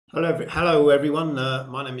Hello everyone.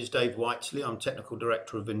 My name is Dave Whiteley. I'm Technical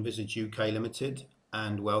Director of Envisageukltd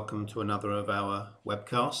and welcome to another of our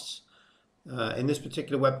webcasts. In this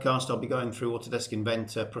particular webcast I'll be going through Autodesk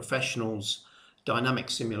Inventor Professional's dynamic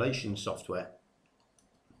simulation software.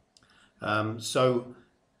 So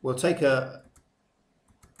we'll take a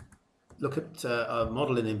look at a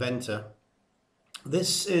model in Inventor.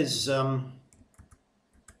 This is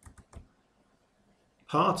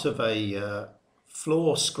part of a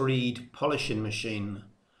floor screed polishing machine.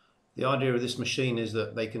 The idea of this machine is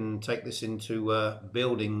that they can take this into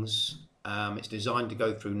buildings. It's designed to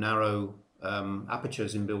go through narrow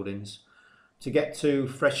apertures in buildings to get to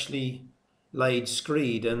freshly laid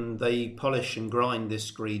screed, and they polish and grind this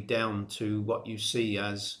screed down to what you see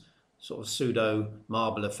as sort of pseudo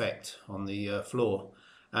marble effect on the floor.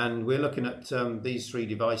 And we're looking at these three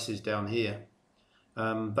devices down here.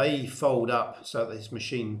 They fold up so that this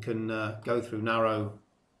machine can go through narrow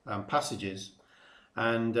passages,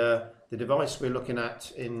 and the device we're looking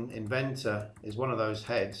at in Inventor is one of those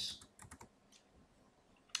heads,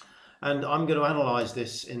 and I'm going to analyze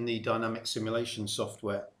this in the dynamic simulation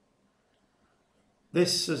software.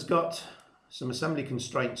 This has got some assembly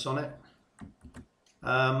constraints on it,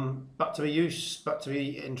 but to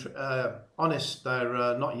be honest,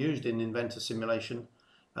 they're not used in Inventor simulation.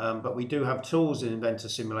 But we do have tools in Inventor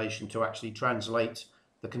simulation to actually translate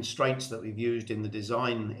the constraints that we've used in the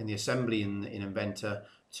design, in the assembly in Inventor,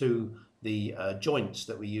 to the joints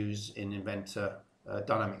that we use in Inventor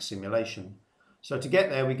dynamic simulation. So to get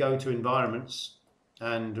there, we go to Environments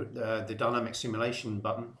and the Dynamic Simulation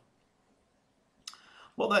button.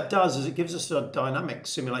 What that does is it gives us a dynamic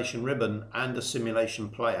simulation ribbon and a simulation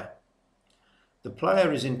player. The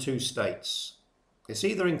player is in two states. It's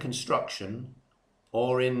either in construction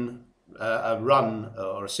or in a run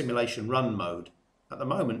or a simulation run mode. At the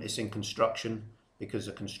moment it's in construction because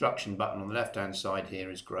the construction button on the left hand side here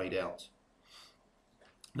is greyed out.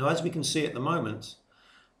 Now, as we can see at the moment,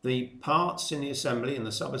 the parts in the assembly and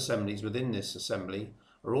the sub-assemblies within this assembly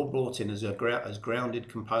are all brought in as grounded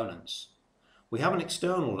components. We have an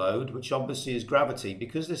external load, which obviously is gravity.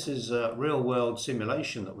 Because this is a real world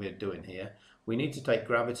simulation that we're doing here, we need to take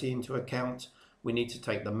gravity into account. We need to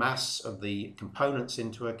take the mass of the components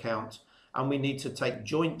into account, and we need to take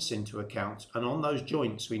joints into account. And on those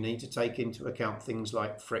joints, we need to take into account things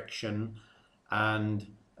like friction and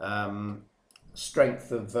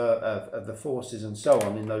strength of the forces and so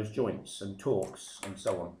on in those joints, and torques and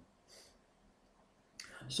so on.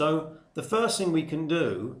 So the first thing we can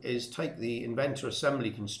do is take the Inventor assembly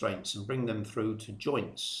constraints and bring them through to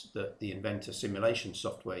joints that the Inventor simulation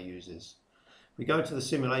software uses. We go to the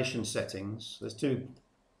simulation settings. There's two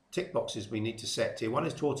tick boxes we need to set here. One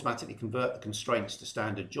is to automatically convert the constraints to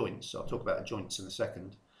standard joints. So I'll talk about the joints in a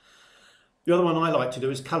second. The other one I like to do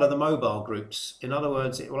is color the mobile groups. In other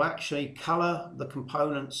words, it will actually color the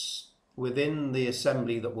components within the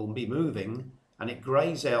assembly that will be moving, and it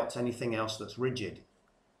grays out anything else that's rigid.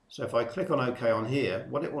 So if I click on OK on here,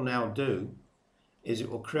 what it will now do is it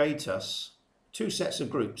will create us two sets of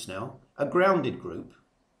groups now. A grounded group,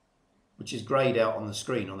 which is greyed out on the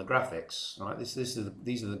screen on the graphics. Right?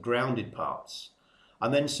 These are the grounded parts.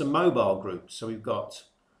 And then some mobile groups. So we've got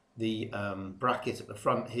the bracket at the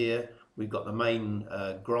front here. We've got the main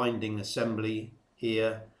grinding assembly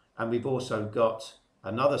here. And we've also got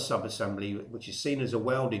another sub-assembly which is seen as a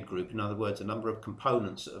welded group. In other words, a number of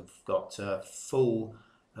components that have got full,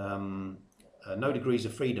 no degrees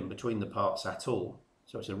of freedom between the parts at all.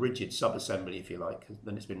 So it's a rigid sub-assembly, if you like.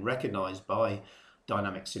 Then it's been recognized by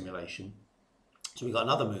dynamic simulation. So we've got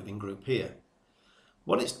another moving group here.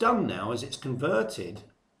 What it's done now is it's converted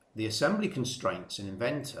the assembly constraints in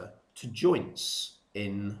Inventor to joints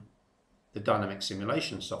in the dynamic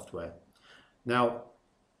simulation software. Now,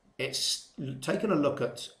 it's taken a look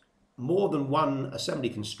at more than one assembly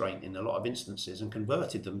constraint in a lot of instances and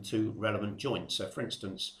converted them to relevant joints. So for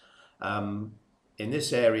instance, in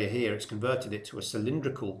this area here, it's converted it to a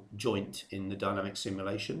cylindrical joint in the dynamic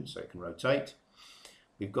simulation, so it can rotate.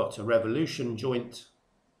 We've got a revolution joint,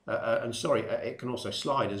 it can also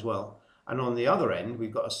slide as well. And on the other end,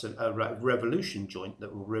 we've got a revolution joint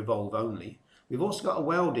that will revolve only. We've also got a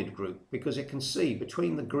welded group because it can see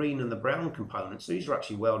between the green and the brown components. These are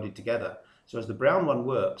actually welded together. So as the brown one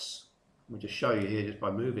works, we'll just show you here just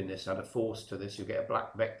by moving this, add a force to this, you'll get a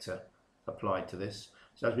black vector applied to this.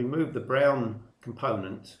 So as we move the brown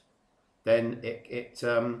component, then it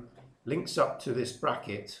links up to this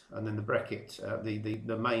bracket, and then the bracket,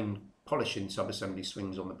 the main polishing sub-assembly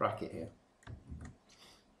swings on the bracket here.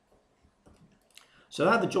 So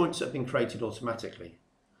now the joints have been created automatically.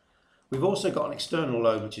 We've also got an external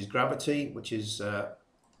load, which is gravity, which is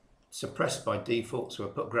suppressed by default, so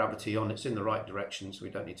we'll put gravity on. It's in the right direction, so we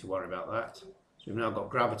don't need to worry about that. So we've now got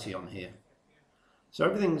gravity on here. So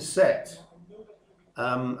everything's set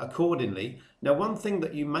accordingly. Now, one thing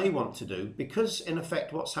that you may want to do, because in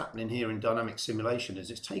effect what's happening here in dynamic simulation is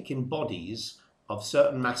it's taking bodies of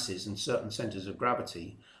certain masses and certain centres of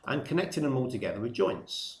gravity and connecting them all together with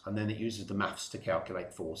joints, and then it uses the maths to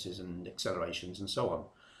calculate forces and accelerations and so on.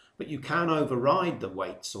 But you can override the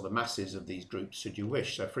weights or the masses of these groups should you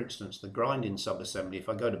wish. So for instance, the grinding subassembly, if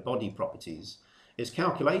I go to body properties, it's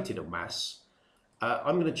calculated a mass.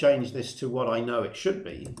 I'm going to change this to what I know it should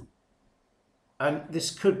be. And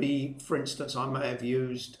this could be, for instance, I may have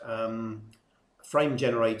used frame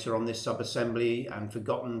generator on this subassembly and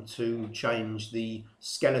forgotten to change the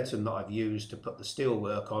skeleton that I've used to put the steel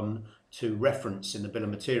work on to reference in the bill of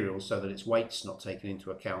materials so that its weight's not taken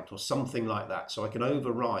into account or something like that. So I can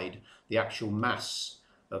override the actual mass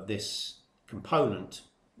of this component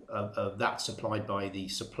of that supplied by the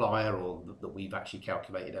supplier or that we've actually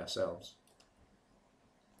calculated ourselves.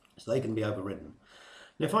 So they can be overridden.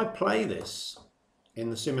 Now if I play this in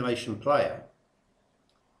the simulation player,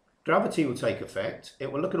 gravity will take effect,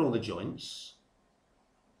 it will look at all the joints,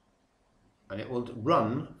 and it will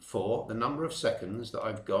run for the number of seconds that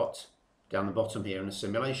I've got down the bottom here in the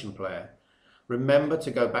simulation player. Remember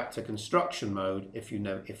to go back to construction mode if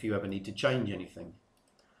you ever need to change anything.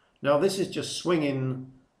 Now this is just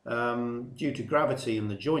swinging due to gravity and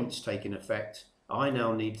the joints taking effect. I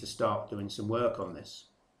now need to start doing some work on this.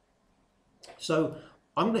 So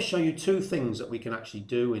I'm going to show you two things that we can actually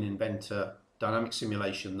do in Inventor dynamic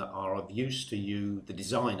simulation that are of use to you, the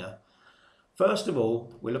designer. First of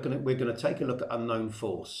all, we're going to take a look at unknown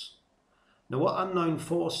force. Now what unknown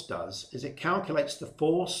force does is it calculates the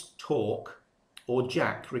force, torque or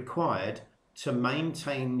jack required to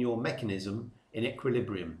maintain your mechanism in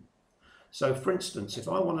equilibrium. So for instance, if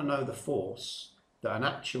I want to know the force that an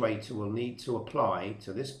actuator will need to apply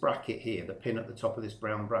to this bracket here, the pin at the top of this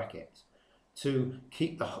brown bracket, to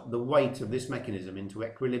keep the weight of this mechanism into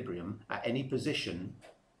equilibrium at any position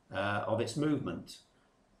of its movement,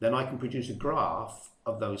 then I can produce a graph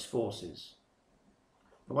of those forces.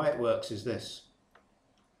 The way it works is this.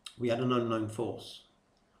 We had an unknown force.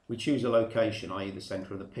 We choose a location, i.e. the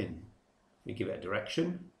centre of the pin. We give it a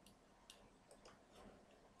direction.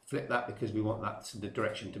 Flip that because we want the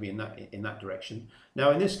direction to be in that direction.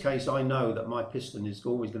 Now in this case I know that my piston is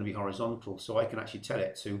always going to be horizontal, so I can actually tell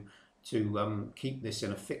it to keep this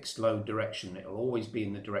in a fixed load direction. It will always be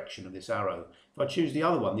in the direction of this arrow. If I choose the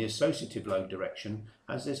other one, the associative load direction,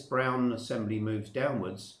 as this brown assembly moves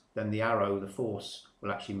downwards, then the arrow, the force,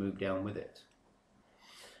 will actually move down with it.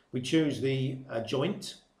 We choose the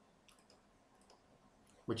joint,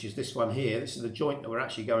 which is this one here. This is the joint that we're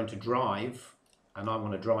actually going to drive, and I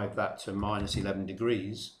want to drive that to minus 11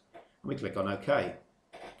 degrees. And we click on OK.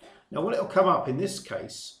 Now what it'll come up in this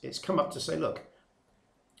case, it's come up to say, look,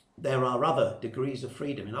 there are other degrees of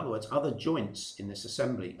freedom, in other words, other joints in this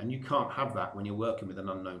assembly, and you can't have that when you're working with an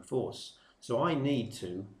unknown force. So I need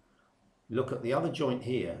to look at the other joint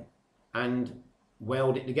here and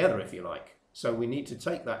weld it together, if you like. So we need to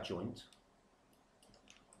take that joint,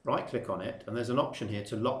 right click on it, and there's an option here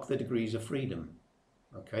to lock the degrees of freedom.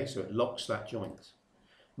 Okay, so it locks that joint.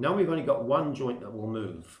 Now we've only got one joint that will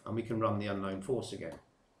move, and we can run the unknown force again.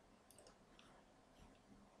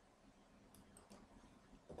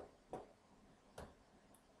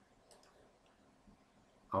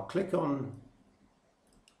 I'll click on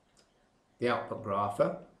the output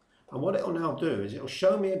grapher, and what it'll now do is it'll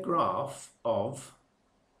show me a graph of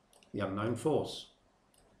the unknown force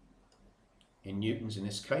in newtons in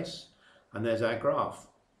this case, and there's our graph.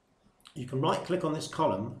 You can right click on this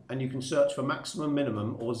column and you can search for maximum,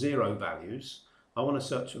 minimum or zero values. I want to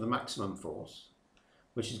search for the maximum force,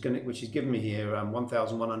 which is given me here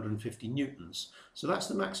 1150 newtons. So that's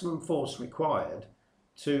the maximum force required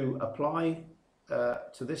to apply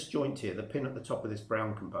to this joint here, the pin at the top of this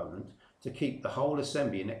brown component, to keep the whole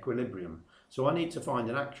assembly in equilibrium. So I need to find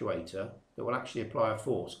an actuator that will actually apply a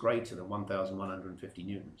force greater than 1150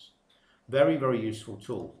 newtons. Very, very useful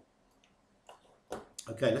tool.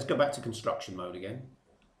 Okay, let's go back to construction mode again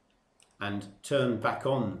and turn back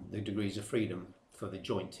on the degrees of freedom for the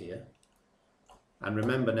joint here. And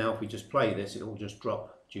remember now, if we just play this, it will just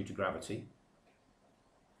drop due to gravity.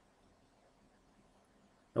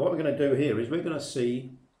 Now what we're going to do here is we're going to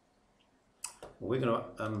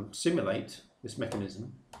simulate this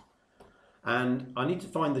mechanism, and I need to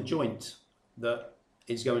find the joint that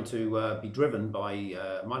is going to be driven by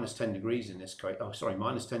minus 10 degrees in this case,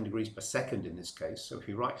 minus 10 degrees per second in this case. So if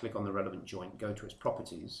you right click on the relevant joint, go to its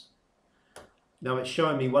properties, Now it's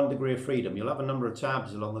showing me 1 degree of freedom. You'll have a number of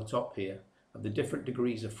tabs along the top here of the different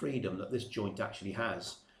degrees of freedom that this joint actually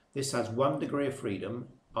has. This has 1 degree of freedom,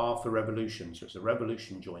 R for revolution, so it's a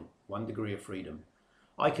revolution joint, 1 degree of freedom.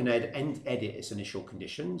 I can edit its initial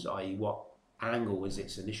conditions, i.e. what angle was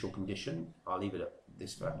its initial condition. I'll leave it at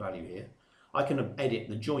this value here. I can edit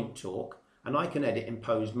the joint torque, and I can edit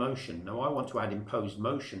imposed motion. Now I want to add imposed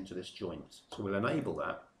motion to this joint, so we'll enable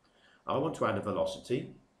that. I want to add a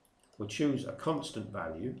velocity. We'll choose a constant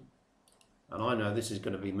value, and I know this is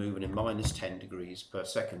going to be moving in minus 10 degrees per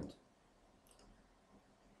second.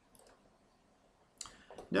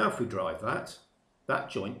 Now if we drive that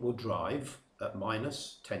joint will drive at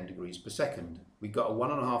minus 10 degrees per second. We've got a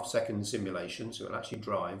 1.5 second simulation, so it'll actually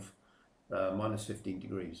drive minus 15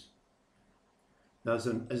 degrees. Now there's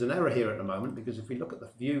an error here at the moment, because if we look at the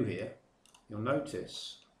view here, you'll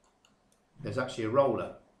notice there's actually a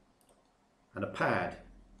roller and a pad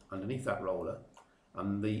underneath that roller,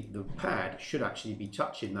 and the pad should actually be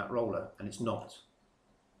touching that roller, and it's not.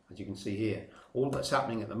 As you can see here, all that's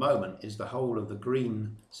happening at the moment is the whole of the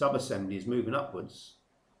green subassembly is moving upwards,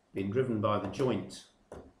 being driven by the joint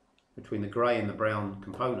between the grey and the brown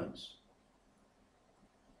components.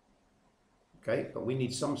 Okay, but we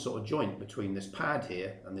need some sort of joint between this pad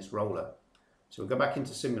here and this roller. So we'll go back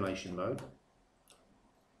into simulation mode.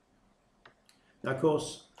 Now of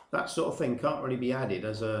course, that sort of thing can't really be added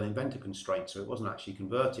as an Inventor constraint, so it wasn't actually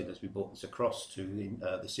converted as we brought this across to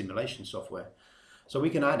the simulation software. So we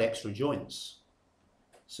can add extra joints.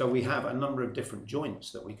 So we have a number of different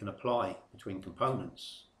joints that we can apply between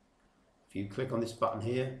components. If you click on this button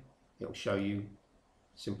here, it will show you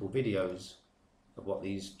simple videos of what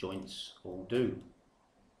these joints all do.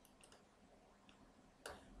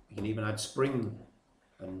 We can even add spring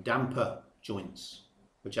and damper joints,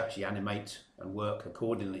 which actually animate and work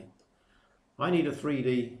accordingly. I need a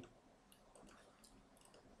 3D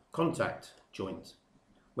contact joint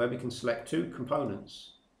where we can select 2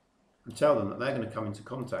 components and tell them that they're going to come into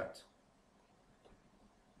contact.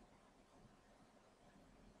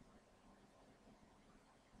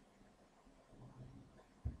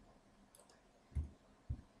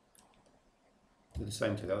 Do the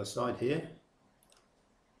same to the other side here.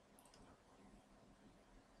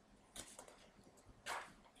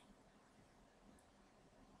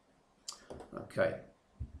 Okay,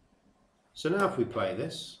 so now if we play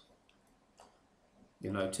this,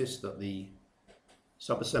 you'll notice that the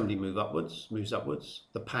subassembly moves upwards.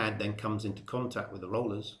 The pad then comes into contact with the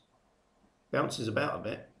rollers, bounces about a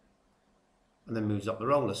bit, and then moves up the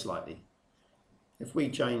roller slightly. If we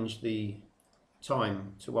change the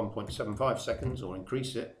time to 1.75 seconds or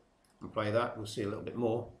increase it and play that, we'll see a little bit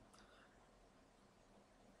more.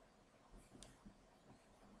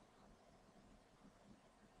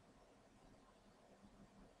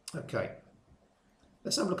 Okay,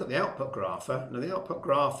 let's have a look at the output grapher. Now the output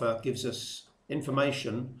grapher gives us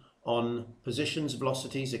information on positions,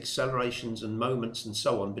 velocities, accelerations and moments and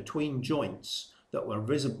so on between joints that were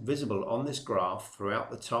visible on this graph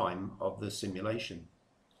throughout the time of the simulation.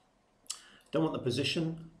 Don't want the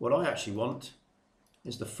position. What I actually want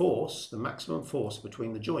is the force, the maximum force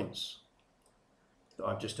between the joints that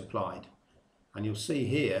I've just applied. And you'll see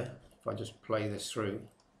here, if I just play this through,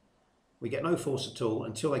 we get no force at all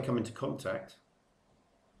until they come into contact.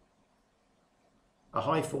 A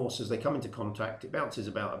high force as they come into contact, it bounces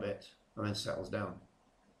about a bit and then settles down.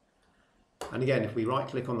 And again, if we right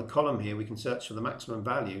click on the column here, we can search for the maximum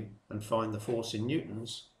value and find the force in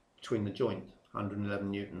newtons between the joint,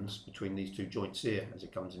 111 newtons between these 2 joints here as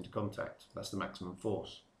it comes into contact. That's the maximum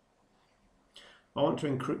force. I want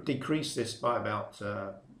to decrease this by about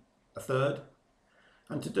a third,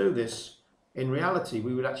 and to do this, in reality,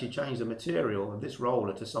 we would actually change the material of this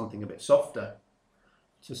roller to something a bit softer.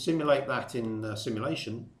 To simulate that in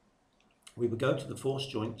simulation, we would go to the force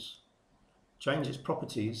joints, change its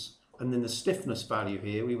properties, and then the stiffness value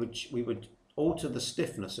here, we would alter the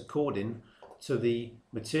stiffness according to the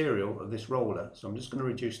material of this roller. So I'm just going to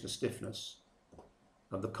reduce the stiffness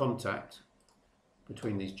of the contact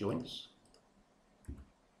between these joints.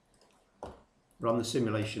 Run the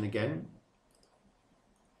simulation again.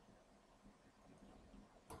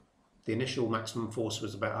 The initial maximum force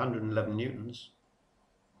was about 111 newtons.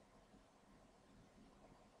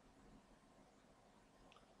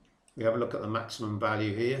 We have a look at the maximum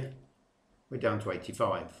value here. We're down to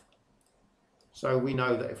 85. So we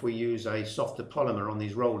know that if we use a softer polymer on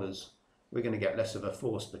these rollers, we're going to get less of a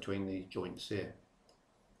force between the joints here.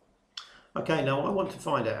 Okay, now I want to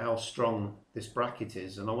find out how strong this bracket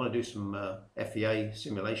is, and I want to do some FEA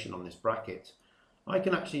simulation on this bracket. I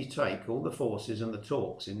can actually take all the forces and the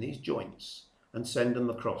torques in these joints and send them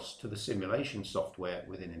across to the simulation software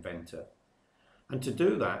within Inventor. And to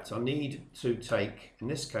do that, I need to take, in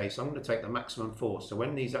this case, I'm going to take the maximum force. So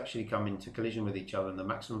when these actually come into collision with each other and the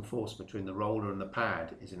maximum force between the roller and the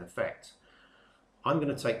pad is in effect, I'm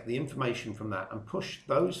going to take the information from that and push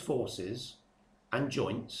those forces and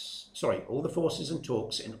joints, all the forces and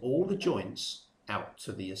torques in all the joints out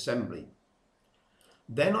to the assembly.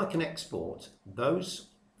 Then I can export those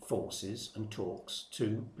forces and torques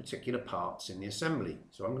to particular parts in the assembly.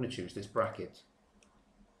 So I'm going to choose this bracket.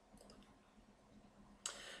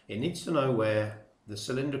 It needs to know where the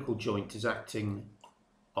cylindrical joint is acting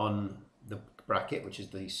on the bracket, which is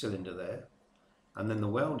the cylinder there, and then the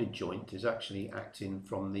welded joint is actually acting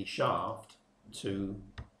from the shaft to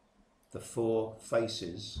the four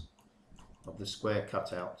faces of the square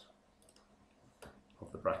cutout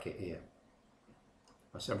of the bracket here.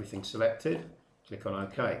 That's everything selected. Click on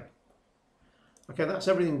OK. Okay, that's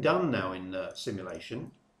everything done now in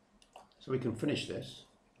simulation. So we can finish this.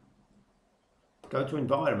 Go to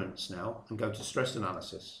environments now and go to stress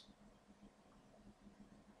analysis.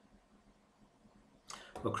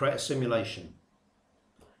 We'll create a simulation.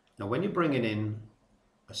 Now when you're bringing in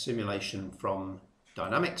a simulation from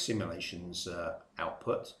Dynamic Simulations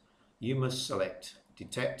output, you must select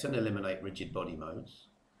Detect and Eliminate Rigid Body Modes,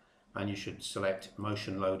 and you should select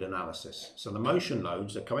Motion Load Analysis. So the motion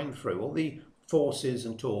loads are coming through, all the forces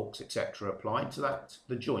and torques, etc. applied to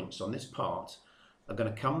the joints on this part are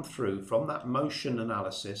going to come through from that motion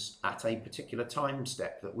analysis at a particular time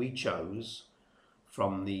step that we chose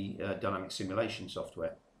from the Dynamic Simulation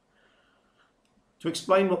software. To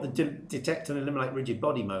explain what the Detect and Eliminate Rigid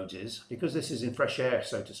Body Modes is, because this is in fresh air,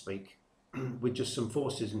 so to speak, with just some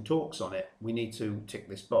forces and torques on it, we need to tick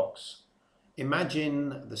this box.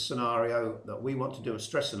 Imagine the scenario that we want to do a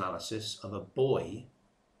stress analysis of a buoy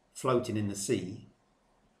floating in the sea.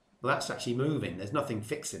 Well, that's actually moving. There's nothing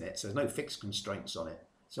fixing it, so there's no fixed constraints on it.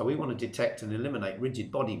 So we want to detect and eliminate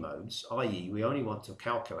rigid body modes, i.e. we only want to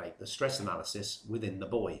calculate the stress analysis within the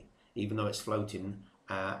buoy, even though it's floating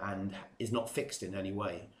and is not fixed in any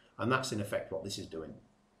way. And that's in effect what this is doing.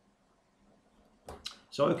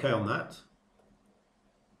 So OK on that.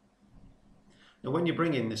 Now when you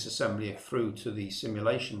bring in this assembly through to the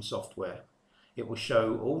simulation software, it will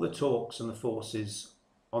show all the torques and the forces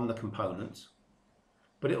on the component,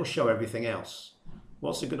 but it will show everything else.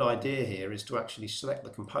 What's a good idea here is to actually select the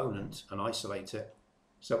component and isolate it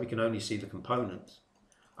so that we can only see the component,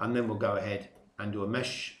 and then we'll go ahead and do a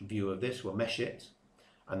mesh view of this. We'll mesh it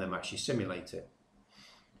and then actually simulate it.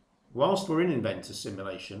 Whilst we're in Inventor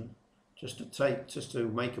simulation, just to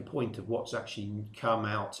make a point of what's actually come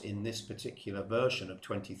out in this particular version of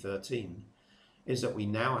 2013, is that we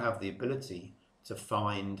now have the ability to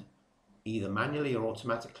find either manually or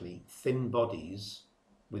automatically thin bodies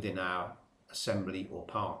within our assembly or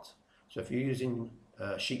part. So if you're using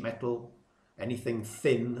sheet metal, anything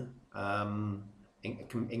thin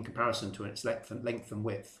in comparison to its length and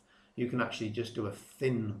width, you can actually just do a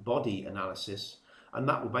thin body analysis, and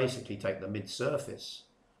that will basically take the mid-surface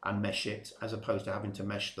and mesh it, as opposed to having to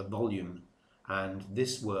mesh the volume. And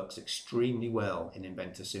this works extremely well in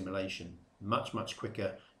Inventor simulation. Much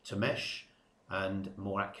quicker to mesh and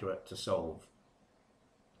more accurate to solve.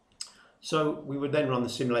 So we would then run the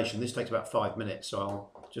simulation. This takes about 5 minutes, so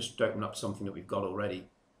I'll just open up something that we've got already.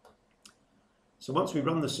 So once we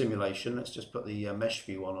run the simulation, let's just put the mesh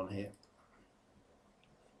view on here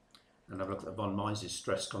and have a look at the von Mises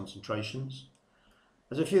stress concentrations.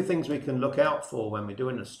 There's a few things we can look out for when we're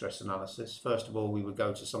doing a stress analysis. First of all, we would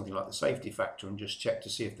go to something like the safety factor and just check to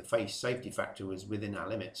see if the safety factor is within our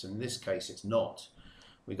limits. In this case, it's not.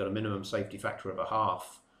 We've got a minimum safety factor of 0.5.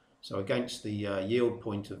 So against the yield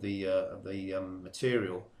point of the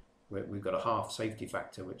material, we've got a 0.5 safety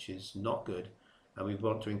factor, which is not good. And we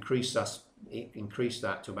want to increase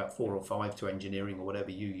that to about 4 or 5 to engineering or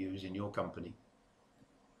whatever you use in your company.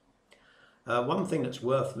 One thing that's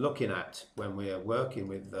worth looking at when we are working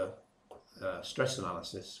with stress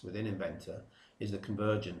analysis within Inventor is the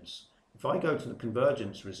convergence. If I go to the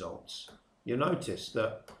convergence results, you'll notice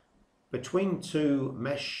that between two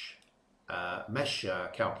mesh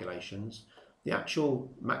calculations, the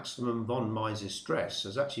actual maximum von Mises stress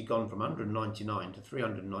has actually gone from 199 to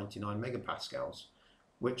 399 megapascals,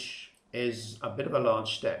 which is a bit of a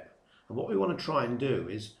large step. And what we want to try and do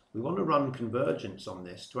is we want to run convergence on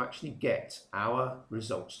this to actually get our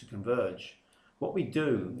results to converge. What we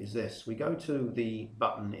do is this: we go to the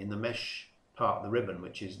button in the mesh part of the ribbon,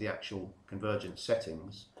 which is the actual convergence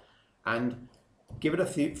settings, and give it a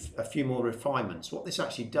few more refinements. What this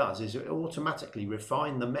actually does is it automatically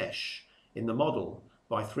refine the mesh in the model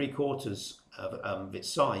by 3/4 of its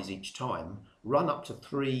size each time, run up to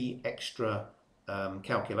 3 extra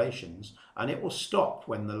calculations, and it will stop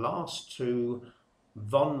when the last two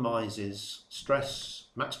von Mises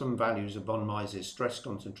maximum values of von Mises stress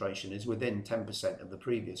concentration is within 10% of the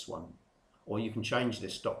previous one. Or you can change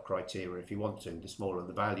this stop criteria if you want to. The smaller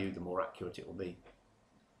the value, the more accurate it will be.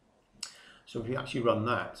 So if you actually run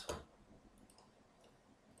that,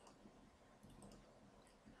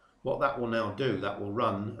 what that will now do, that will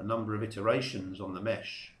run a number of iterations on the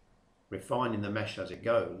mesh, refining the mesh as it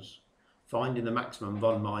goes, finding the maximum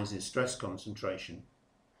von Mises stress concentration.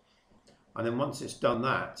 And then once it's done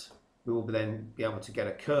that, we will then be able to get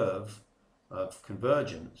a curve of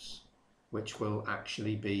convergence, which will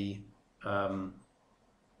actually be,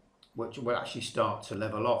 which will actually start to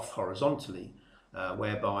level off horizontally,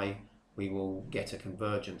 whereby we will get a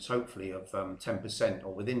convergence, hopefully, of 10%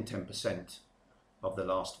 or within 10% of the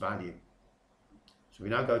last value. So we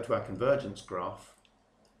now go to our convergence graph.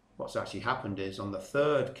 What's actually happened is on the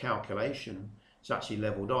third calculation, it's actually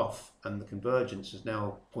leveled off, and the convergence is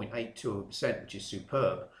now 0.82%, which is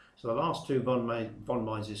superb. So the last two von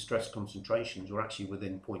Mises stress concentrations were actually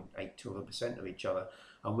within 0.82% of each other,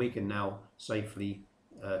 and we can now safely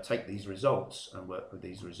take these results and work with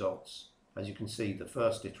these results. As you can see, the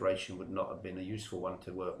first iteration would not have been a useful one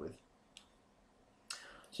to work with.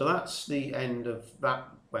 So that's the end of that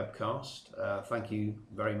webcast. Thank you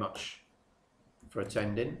very much for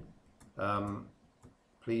attending.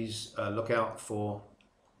 Please look out for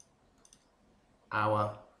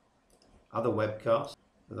our other webcasts.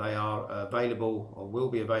 They are available, or will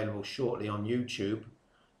be available shortly, on YouTube.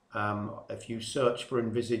 If you search for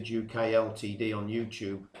Envisageukltd on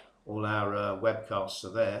YouTube, all our webcasts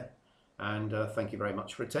are there. And thank you very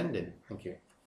much for attending. Thank you.